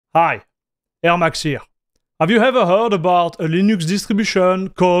Hi, Airmax here. Have you ever heard about a Linux distribution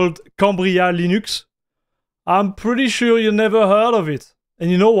called Cambria Linux? I'm pretty sure you never heard of it.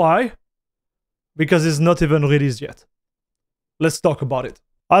 And you know why? Because it's not even released yet. Let's talk about it.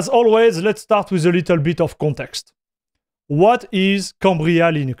 As always, let's start with a little bit of context. What is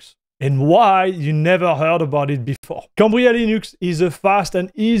Cambria Linux? And why you never heard about it before? Cambria Linux is a fast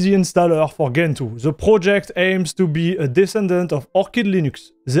and easy installer for Gentoo. The project aims to be a descendant of Orchid Linux.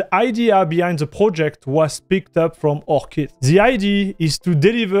 The idea behind the project was picked up from Orchid. The idea is to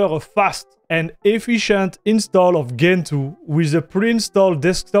deliver a fast and efficient install of Gentoo with a pre-installed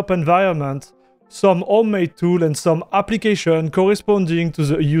desktop environment, some homemade tool and some application corresponding to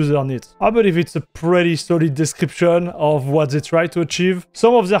the user needs. I believe it's a pretty solid description of what they try to achieve.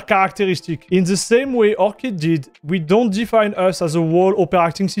 Some of their characteristics. In the same way Orchid did, we don't define us as a whole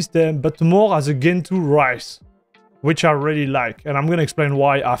operating system, but more as a Gentoo rice, which I really like, and I'm gonna explain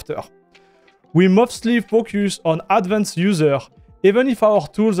why after. We mostly focus on advanced user, even if our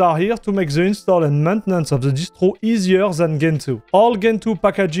tools are here to make the install and maintenance of the distro easier than Gentoo. All Gentoo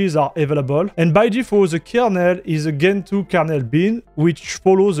packages are available, and by default the kernel is a Gentoo kernel bin, which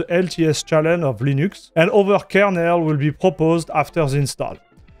follows the LTS challenge of Linux, and other kernel will be proposed after the install.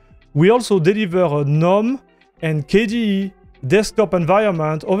 We also deliver a GNOME and KDE desktop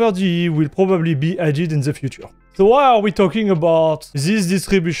environment. Over DE will probably be added in the future. So why are we talking about this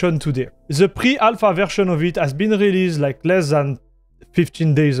distribution today? The pre-alpha version of it has been released like less than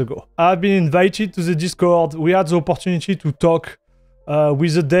 15 days ago. I've been invited to the Discord. We had the opportunity to talk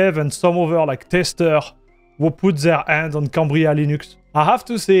with the dev and some other like tester who put their hand on Cambria Linux. I have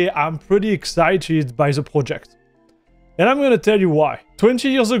to say I'm pretty excited by the project. And I'm gonna tell you why. 20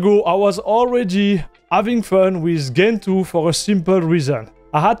 years ago, I was already having fun with Gentoo for a simple reason.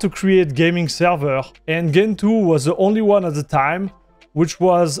 I had to create gaming server, and Gentoo was the only one at the time which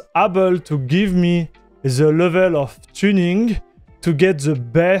was able to give me the level of tuning to get the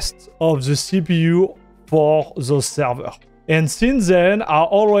best of the CPU for those servers. And since then, I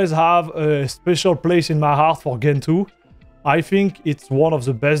always have a special place in my heart for Gentoo. I think it's one of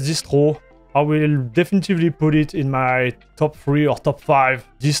the best distro. I will definitively put it in my top 3 or top 5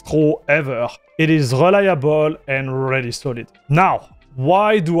 distro ever. It is reliable and really solid. Now,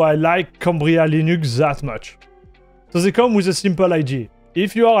 why do I like Cambria Linux that much? So they come with a simple idea.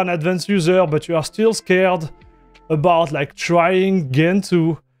 If you are an advanced user but you are still scared about like trying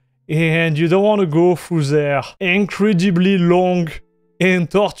Gentoo and you don't want to go through their incredibly long and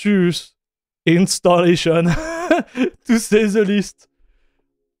tortuous installation, to say the least,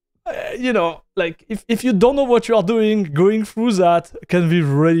 you know, like if you don't know what you are doing, going through that can be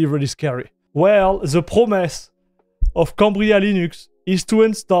really, really scary. Well, the promise of Cambria Linux is to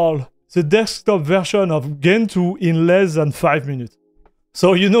install the desktop version of Gentoo in less than 5 minutes.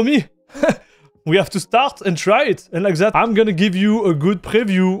 So you know me. We have to start and try it. And like that, I'm gonna give you a good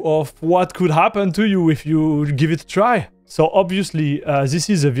preview of what could happen to you if you give it a try. So obviously, this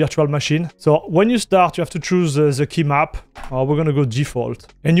is a virtual machine. So when you start, you have to choose the key map. We're gonna go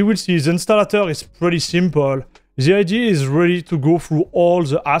default. And you will see the installer is pretty simple. The idea is really to go through all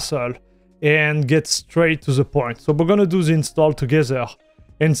the hassle and get straight to the point. So we're gonna do the install together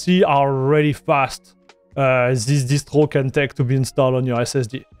and see how really fast this distro can take to be installed on your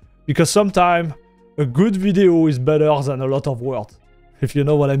SSD. Because sometimes a good video is better than a lot of words, if you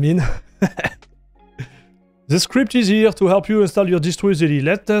know what I mean. The script is here to help you install your distro easily.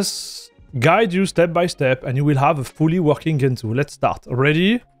 Let us guide you step by step and you will have a fully working Gentoo. Let's start.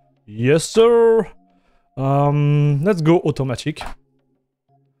 Ready? Yes, sir. Let's go automatic.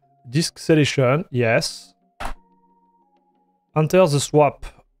 Disk selection, yes. Enter the swap.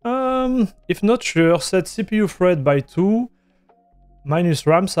 If not sure, set CPU thread by 2 minus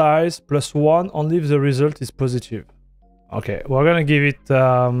RAM size plus 1 only if the result is positive. Okay, we're gonna give it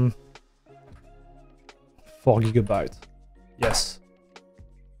 4 GB. Yes.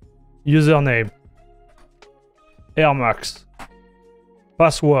 Username. Airmax.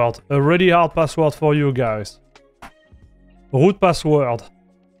 Password. A really hard password for you guys. Root password.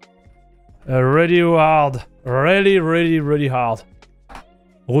 Really hard. Really hard.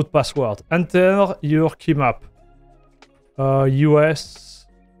 Root password. Enter your key map. US.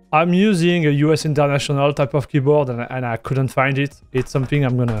 I'm using a US international type of keyboard and I couldn't find it. It's something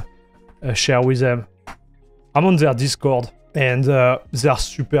I'm gonna share with them. I'm on their Discord and they're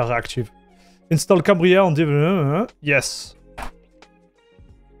super active. Install Cambria on DaVinci. Yes.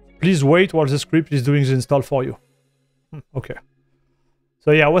 Please wait while the script is doing the install for you. Okay. So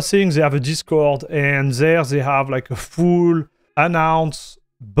yeah, I was saying they have a Discord and there they have like a full announce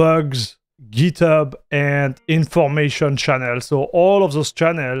bugs GitHub and information channel. So all of those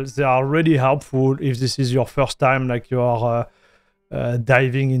channels, they are really helpful if this is your first time, like you are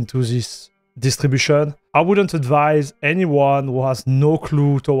diving into this distribution. I wouldn't advise anyone who has no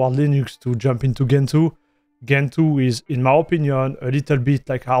clue toward Linux to jump into Gentoo. Gentoo is, in my opinion, a little bit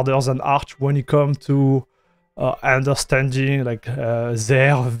like harder than Arch when it comes to understanding like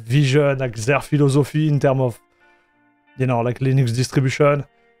their vision, like their philosophy in terms of, you know, like Linux distribution.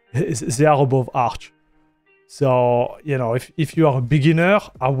 They are above Arch. So, you know, if you are a beginner,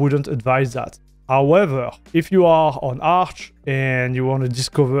 I wouldn't advise that. However, if you are on Arch and you want to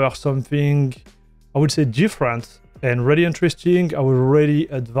discover something, I would say different and really interesting, I would really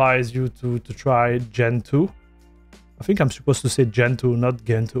advise you to try Gentoo. I think I'm supposed to say Gentoo, not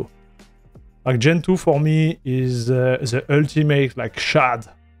Gentoo. Like Gentoo for me is the ultimate like shad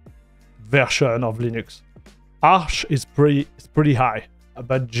version of Linux. Arch is pretty high,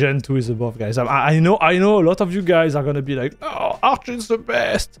 but Gentoo is above, guys. I know a lot of you guys are gonna be like, "Oh, Arch is the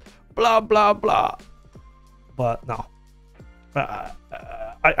best," blah blah blah. But no,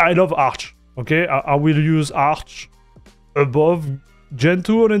 I love Arch. Okay, I will use Arch above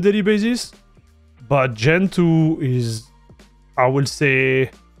Gentoo on a daily basis, but Gentoo is, I will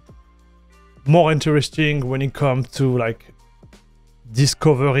say, more interesting when it comes to like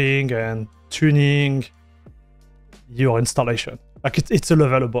discovering and tuning your installation. Like it's a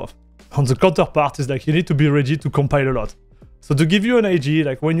level above. On the counterpart is like you need to be ready to compile a lot. So to give you an idea,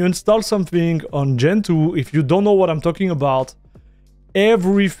 like when you install something on Gentoo, if you don't know what I'm talking about,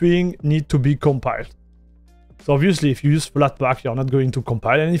 everything needs to be compiled. So obviously if you use Flatpak, you're not going to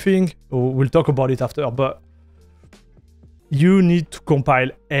compile anything. We'll talk about it after, but you need to compile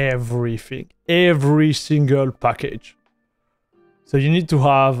everything, every single package. So you need to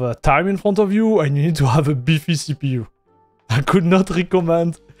have time in front of you and you need to have a beefy CPU. I could not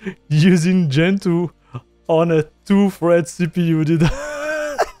recommend using Gentoo on a 2-thread CPU, dude.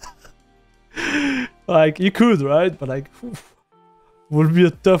 Like you could, right? But like, will be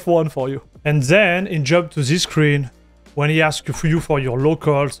a tough one for you. And then it jump to this screen when he asks you for your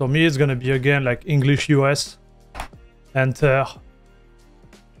local. So me, it's gonna be again like English US. Enter.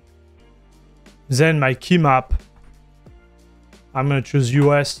 Then my key map. I'm gonna choose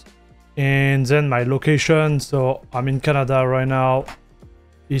US. And then my location. So I'm in Canada right now.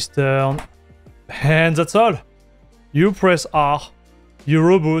 Eastern. And that's all. You press R. You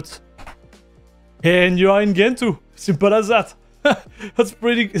reboot. And you are in Gentoo. Simple as that. That's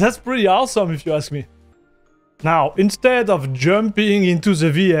pretty awesome if you ask me. Now, instead of jumping into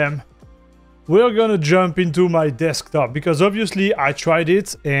the VM, we're gonna jump into my desktop because obviously I tried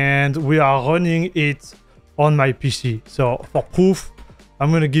it and we are running it on my PC. So for proof,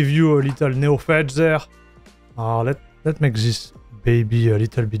 I'm gonna give you a little neo-fetch there. Let's make this baby a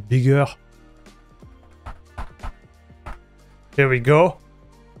little bit bigger. There we go.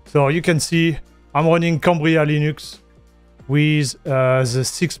 So you can see I'm running Cambria Linux with the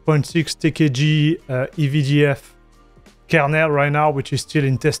 6.6 TKG EVDF kernel right now, which is still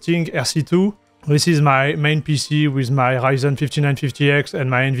in testing, RC2. This is my main PC with my Ryzen 5950X and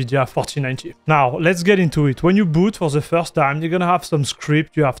my NVIDIA 4090. Now, let's get into it. When you boot for the first time, you're gonna have some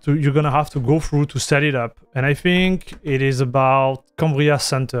script you're gonna have to go through to set it up. And I think it is about Cambria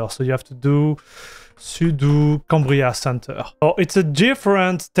Center. So you have to do sudo Cambria Center. So it's a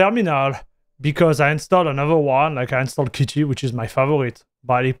different terminal because I installed another one, like I installed Kitty, which is my favorite,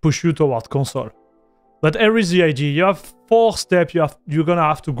 but it pushes you toward console. But here is the idea. You have 4 steps you're gonna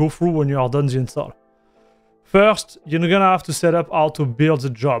have to go through when you are done the install. First, you're gonna have to set up how to build the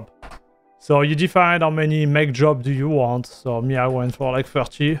job. So you define how many make job do you want. So me, I went for like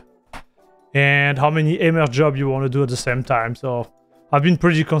 30. And how many emerge job you want to do at the same time. So I've been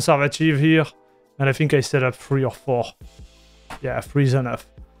pretty conservative here. And I think I set up 3 or 4. Yeah, 3 is enough.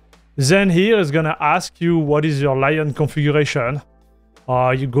 Then here is gonna ask you what is your Lion configuration.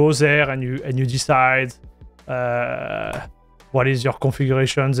 You go there and you decide what is your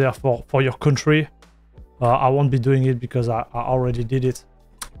configuration there for your country. I won't be doing it because I already did it.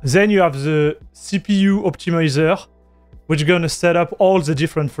 Then you have the CPU optimizer, which is gonna set up all the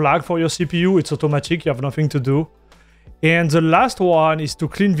different flags for your CPU. It's automatic, you have nothing to do. And the last one is to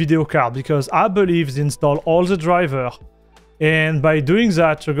clean video card because I believe they install all the driver. And by doing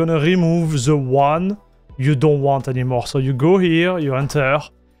that, you're gonna remove the one you don't want anymore. So you go here, you enter,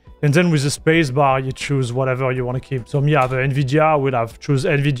 and then with the space bar, you choose whatever you want to keep. So me, I have NVIDIA, I will have choose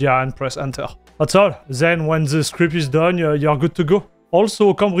NVIDIA and press enter. That's all. Then when the script is done, you're good to go.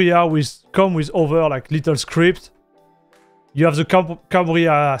 Also, Cambria come with other like little script. You have the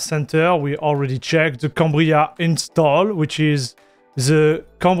Cambria Center. We already checked the Cambria install, which is the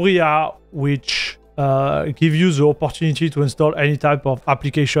Cambria which give you the opportunity to install any type of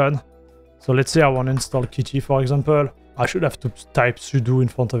application. So let's say I want to install Kitty, for example. I should have to type sudo in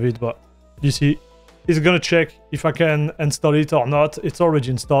front of it, but you see, it's gonna check if I can install it or not. It's already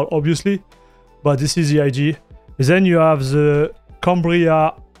installed, obviously, but this is the idea. Then you have the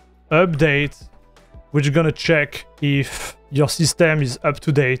Cambria update, which is gonna check if your system is up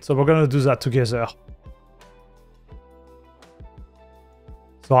to date. So we're gonna do that together.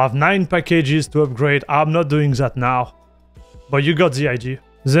 So I have 9 packages to upgrade. I'm not doing that now, but you got the idea.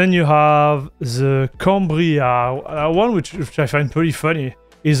 Then you have the Cambria, one which I find pretty funny,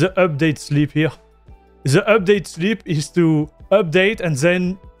 is the update sleep here. The update sleep is to update and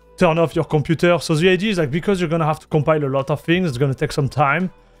then turn off your computer. So the idea is like, because you're gonna have to compile a lot of things, it's gonna take some time.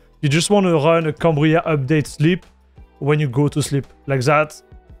 You just want to run a Cambria update sleep when you go to sleep. Like that,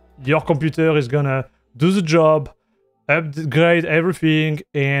 your computer is gonna do the job, upgrade everything,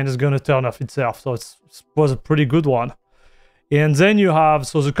 and it's gonna turn off itself. So it was a pretty good one. And then you have,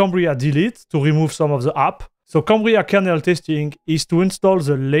 so the Cambria delete to remove some of the app. So Cambria kernel testing is to install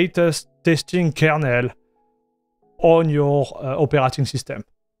the latest testing kernel on your operating system.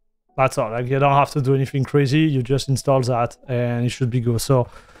 That's all. Like, you don't have to do anything crazy. You just install that and it should be good. So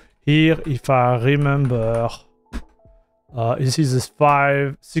here, if I remember, this is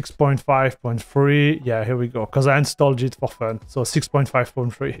 6.5.3. Yeah, here we go. Because I installed it for fun. So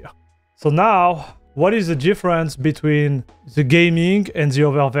 6.5.3 here. So now, what is the difference between the gaming and the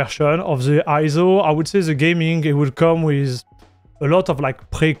other version of the ISO? I would say the gaming, it will come with a lot of like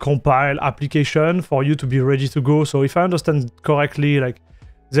pre-compiled application for you to be ready to go. So if I understand correctly, like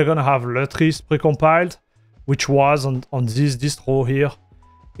they're gonna have Letris pre-compiled, which was on this distro here.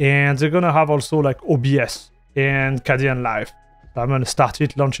 And they're gonna have also like OBS and Kdenlive Live. I'm gonna start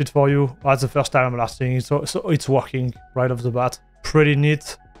it, launch it for you. That's the first time I'm lasting it. So it's working right off the bat. Pretty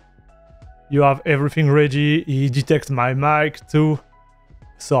neat. You have everything ready. He detects my mic too.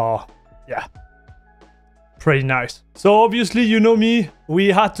 So yeah, pretty nice. So obviously, you know me, we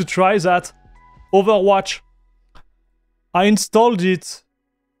had to try that. Overwatch, I installed it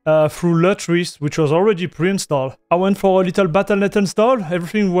through Letris, which was already pre-installed. I went for a little Battle.net install.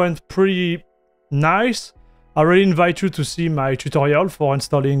 Everything went pretty nice. I really invite you to see my tutorial for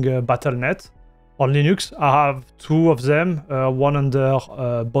installing Battle.net on Linux. I have 2 of them, one under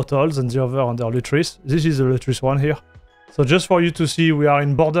Bottles and the other under Letris. This is the Letris one here. So just for you to see, we are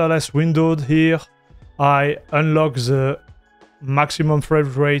in borderless windowed here. I unlock the maximum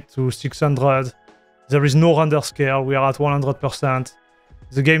frame rate to 600. There is no render scale. We are at 100%.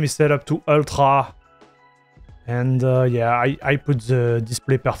 The game is set up to ultra. And yeah, I put the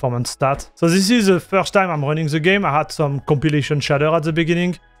display performance stat. So this is the first time I'm running the game. I had some compilation shader at the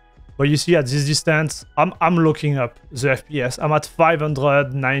beginning. But you see at this distance, I'm looking up the FPS. I'm at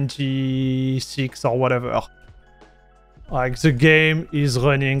 596 or whatever. Like, the game is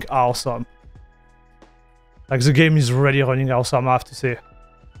running awesome. Like, the game is really running awesome, I have to say.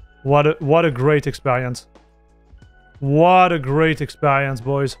 What a great experience. What a great experience,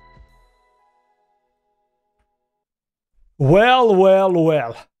 boys. Well, well,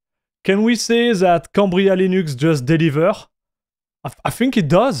 well. Can we say that Cambria Linux just deliver? I think it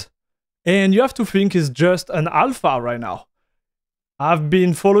does. And you have to think it's just an alpha right now. I've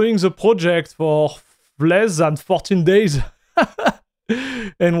been following the project for less than 14 days.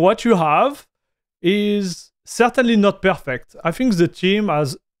 And what you have is certainly not perfect. I think the team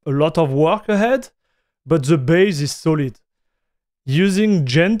has a lot of work ahead, but the base is solid. Using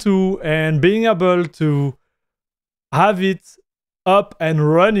Gentoo and being able to have it up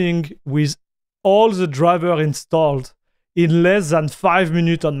and running with all the driver installed in less than 5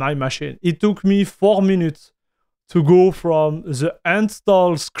 minutes on my machine. It took me 4 minutes to go from the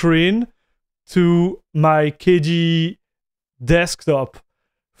install screen to my KDE desktop.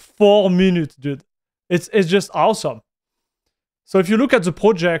 4 minutes, dude. It's just awesome. So if you look at the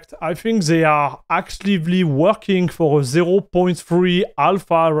project, I think they are actively working for a 0.3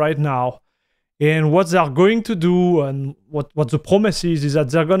 alpha right now. And what they're going to do and what the promise is that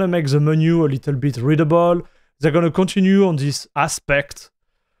they're going to make the menu a little bit readable. They're going to continue on this aspect.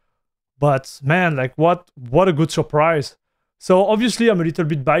 But man, like what a good surprise. So obviously I'm a little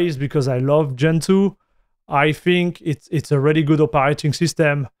bit biased because I love Gentoo. I think it's a really good operating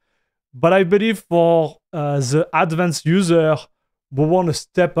system. But I believe for the advanced user who want to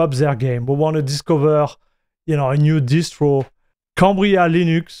step up their game, who want to discover, you know, a new distro, Cambria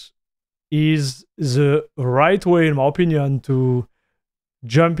Linux is the right way, in my opinion, to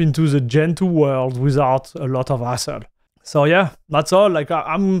jump into the Gentoo world without a lot of hassle. So yeah, that's all. Like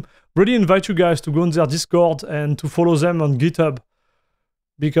I'm really invite you guys to go on their Discord and to follow them on GitHub,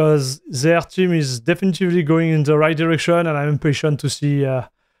 because their team is definitely going in the right direction, and I'm impatient to see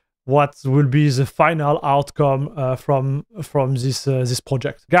what will be the final outcome from this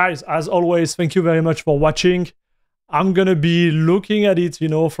project. Guys, as always, thank you very much for watching. I'm gonna be looking at it, you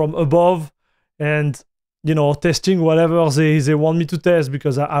know, from above, and you know, testing whatever they want me to test,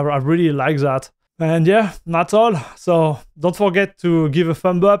 because I really like that. And yeah, that's all. So don't forget to give a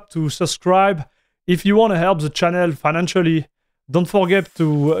thumb up, to subscribe. If you want to help the channel financially, don't forget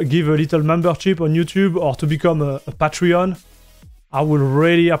to give a little membership on YouTube or to become a Patreon. I will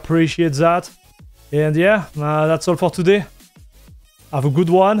really appreciate that. And yeah, that's all for today. Have a good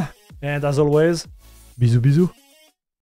one. And as always, bisous bisous.